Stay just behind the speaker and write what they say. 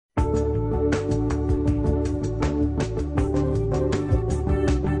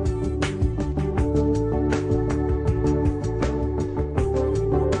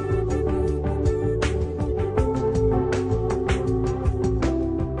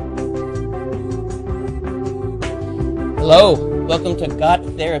Hello, welcome to Got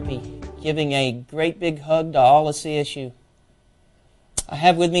Therapy, giving a great big hug to all of CSU. I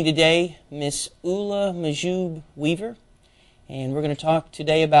have with me today Miss Ula Majoub Weaver, and we're going to talk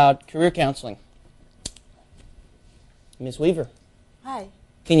today about career counseling. Miss Weaver. Hi.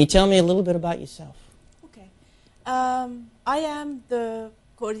 Can you tell me a little bit about yourself? Okay. I am the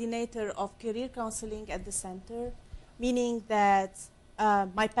coordinator of career counseling at the center, meaning that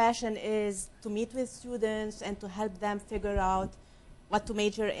my passion is to meet with students and to help them figure out what to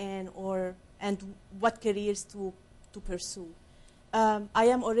major in and what careers to pursue. I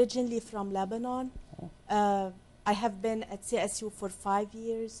am originally from Lebanon. I have been at CSU for 5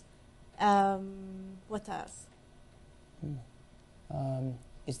 years. What else?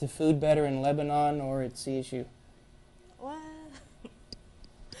 Is the food better in Lebanon or at CSU?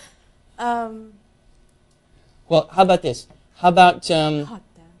 Well, how about this? How about how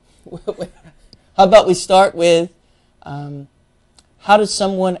about we start with how does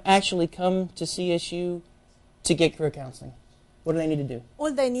someone actually come to CSU to get career counseling? What do they need to do?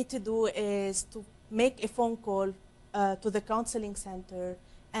 All they need to do is to make a phone call to the counseling center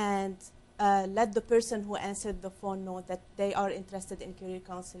and let the person who answered the phone know that they are interested in career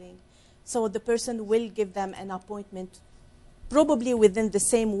counseling. So the person will give them an appointment. Probably within the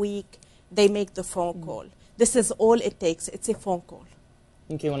same week, they make the phone call. This is all it takes. It's a phone call.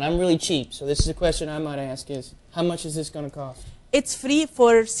 Okay, well, I'm really cheap, so this is a question I might ask is, how much is this going to cost? It's free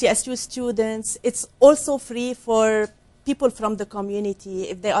for CSU students. It's also free for people from the community.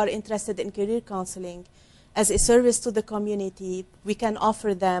 If they are interested in career counseling, as a service to the community, we can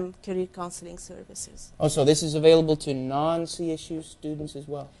offer them career counseling services. Oh, so this is available to non-CSU students as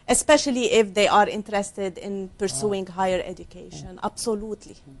well? Especially if they are interested in pursuing higher education.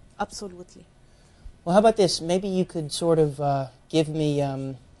 Absolutely. Absolutely. Well, how about this? Maybe you could sort of give me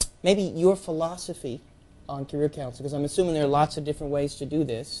maybe your philosophy on career counseling, because I'm assuming there are lots of different ways to do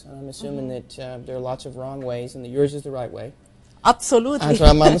this. And I'm assuming that there are lots of wrong ways and that yours is the right way. Absolutely. So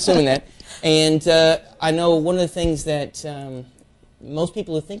I'm assuming that. And I know one of the things that most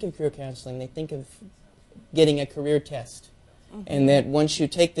people who think of career counseling, they think of getting a career test. And that once you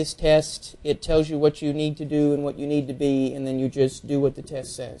take this test, it tells you what you need to do and what you need to be, and then you just do what the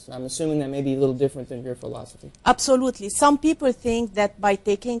test says. And I'm assuming that may be a little different than your philosophy. Absolutely. Some people think that by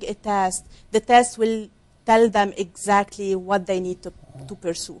taking a test, the test will tell them exactly what they need to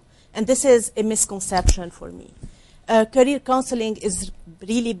pursue. And this is a misconception for me. Career counseling is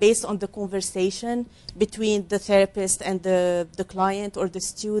really based on the conversation between the therapist and the client or the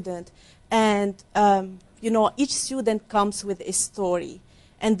student. And you know, each student comes with a story,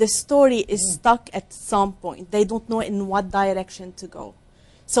 and the story is stuck at some point. They don't know in what direction to go.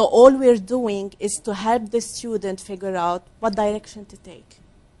 So all we're doing is to help the student figure out what direction to take.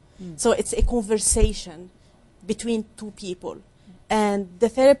 So it's a conversation between two people. And the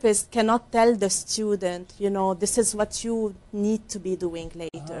therapist cannot tell the student, you know, this is what you need to be doing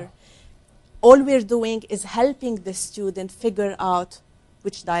later. All we're doing is helping the student figure out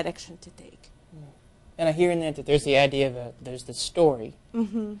which direction to take. And I hear in that there's the idea of there's the story.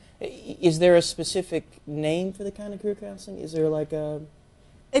 Is there a specific name for the kind of career counseling? Is there like a...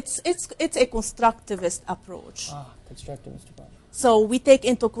 It's a constructivist approach. Constructivist approach. So we take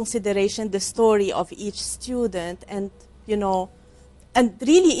into consideration the story of each student, and, you know, and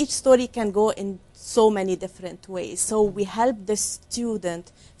really each story can go in so many different ways. So we help the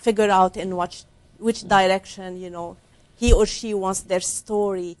student figure out in which direction, you know, he or she wants their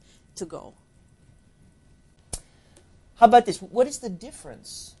story to go. How about this? What is the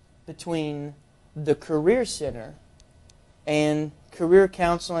difference between the Career Center and career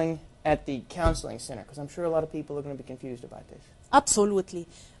counseling at the counseling center? Because I'm sure a lot of people are going to be confused about this. Absolutely.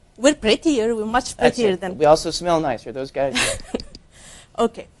 We're prettier. We're much prettier than... We also smell nicer, those guys.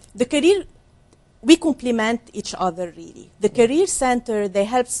 Okay. We complement each other, really. The Career Center, they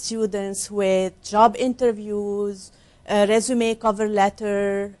help students with job interviews, resume, cover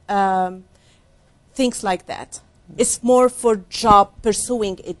letter, things like that. It's more for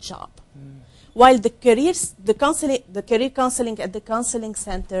pursuing a job. While the career counseling at the counseling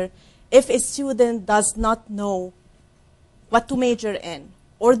center, if a student does not know what to major in,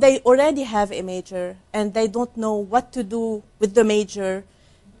 or they already have a major and they don't know what to do with the major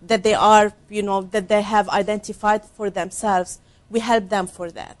that they are, you know, that they have identified for themselves, we help them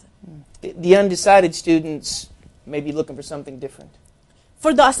for that. The undecided students may be looking for something different.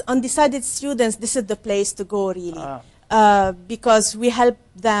 For the undecided students, this is the place to go, really, because we help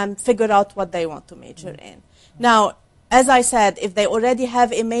them figure out what they want to major in. Now, as I said, if they already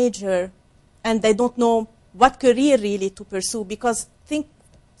have a major and they don't know what career really to pursue, because think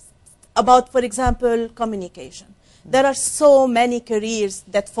about, for example, communication. There are so many careers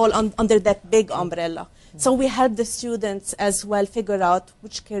that fall under that big umbrella. So we help the students as well figure out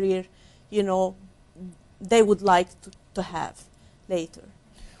which career, you know, they would like to have later.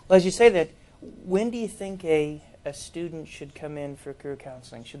 Well, as you say that, when do you think a student should come in for career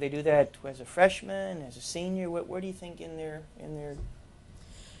counseling? Should they do that as a freshman, as a senior? Where do you think in their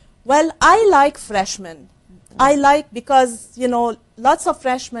Well, I like freshmen. I like because, you know, lots of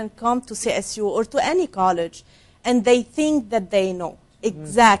freshmen come to CSU or to any college and they think that they know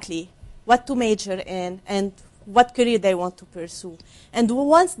exactly what to major in and what career they want to pursue. And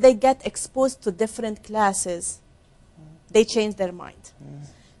once they get exposed to different classes, they change their mind.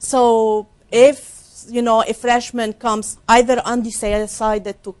 So if, you know, a freshman comes either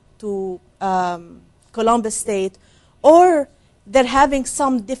undecided to Columbus State, or they're having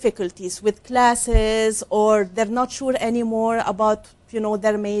some difficulties with classes, or they're not sure anymore about, you know,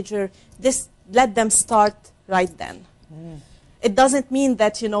 their major, let them start right then. It doesn't mean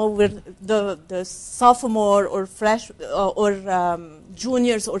that, you know, we're the sophomore or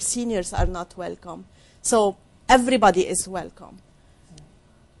juniors or seniors are not welcome. So everybody is welcome.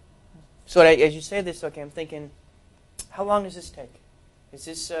 So as you say this, okay, I'm thinking, how long does this take? Is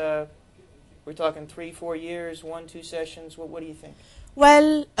this, we're talking 3-4 years, 1-2 sessions? What do you think?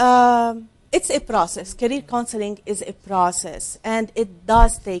 Well, it's a process. Career counseling is a process, and it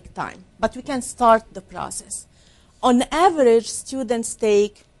does take time. But we can start the process. On average, students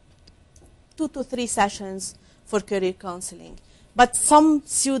take 2 to 3 sessions for career counseling. But some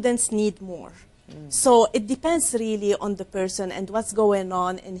students need more. So it depends really on the person and what's going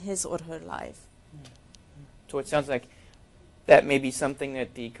on in his or her life. So it sounds like that may be something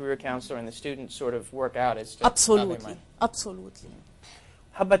that the career counselor and the student sort of work out as to Absolutely. how they might. Absolutely.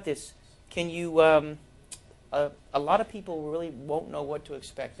 How about this? Can you, a lot of people really won't know what to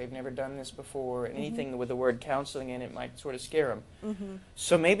expect. They've never done this before, and anything with the word counseling in it might sort of scare them.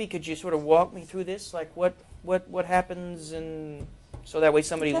 So maybe could you sort of walk me through this, like what happens, and so that way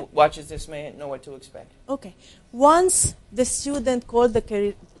somebody who watches this may know what to expect. Okay. Once the student calls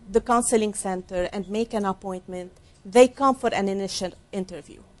the counseling center and make an appointment, they come for an initial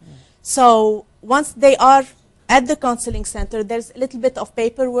interview. So once they are at the counseling center, there's a little bit of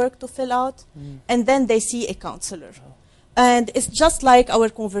paperwork to fill out, and then they see a counselor. And it's just like our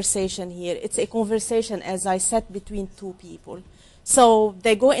conversation here. It's a conversation, as I said, between two people. So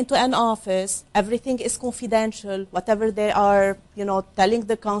they go into an office, everything is confidential, whatever they are, you know, telling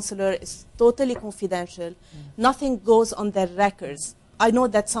the counselor is totally confidential. Nothing goes on their records. I know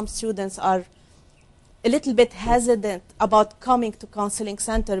that some students are a little bit hesitant about coming to counseling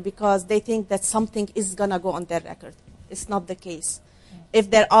center because they think that something is going to go on their record. It's not the case.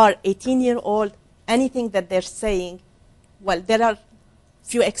 If there are 18-year-old, anything that they're saying, well, there are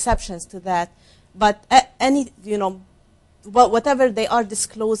few exceptions to that, but any, you know, whatever they are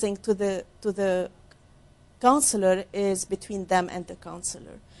disclosing to the counselor is between them and the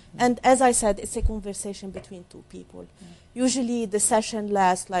counselor. And as I said, it's a conversation between two people. Usually the session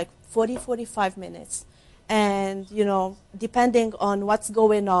lasts like 40-45 minutes. And, you know, depending on what's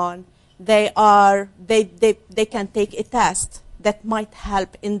going on, they can take a test that might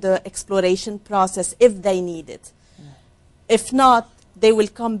help in the exploration process if they need it. If not, they will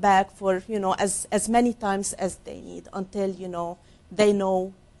come back for, you know, as many times as they need until, you know, they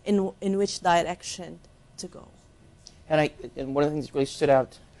know in which direction to go. And one of the things that really stood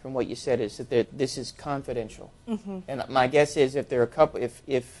out from what you said is that this is confidential. And my guess is if there are a couple,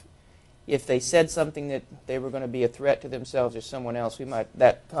 if they said something that they were going to be a threat to themselves or someone else,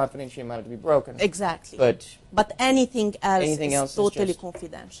 that confidentiality might have to be broken. Exactly. But anything else is totally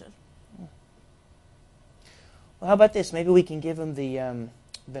confidential. Well, how about this? Maybe we can give them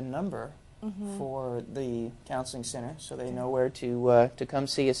the number for the counseling center so they know where to come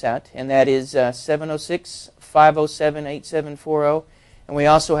see us at. And that is 706-507-8740. And we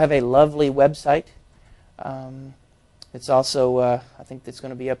also have a lovely website. It's also, I think that's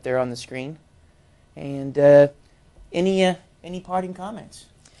going to be up there on the screen. And any parting comments?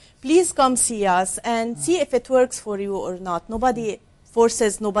 Please come see us and see if it works for you or not. Nobody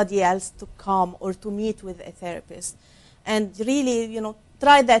forces nobody else to come or to meet with a therapist. And really, you know,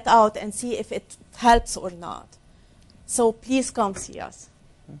 try that out and see if it helps or not. So please come see us.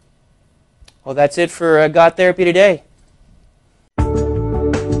 Well, that's it for Got Therapy today.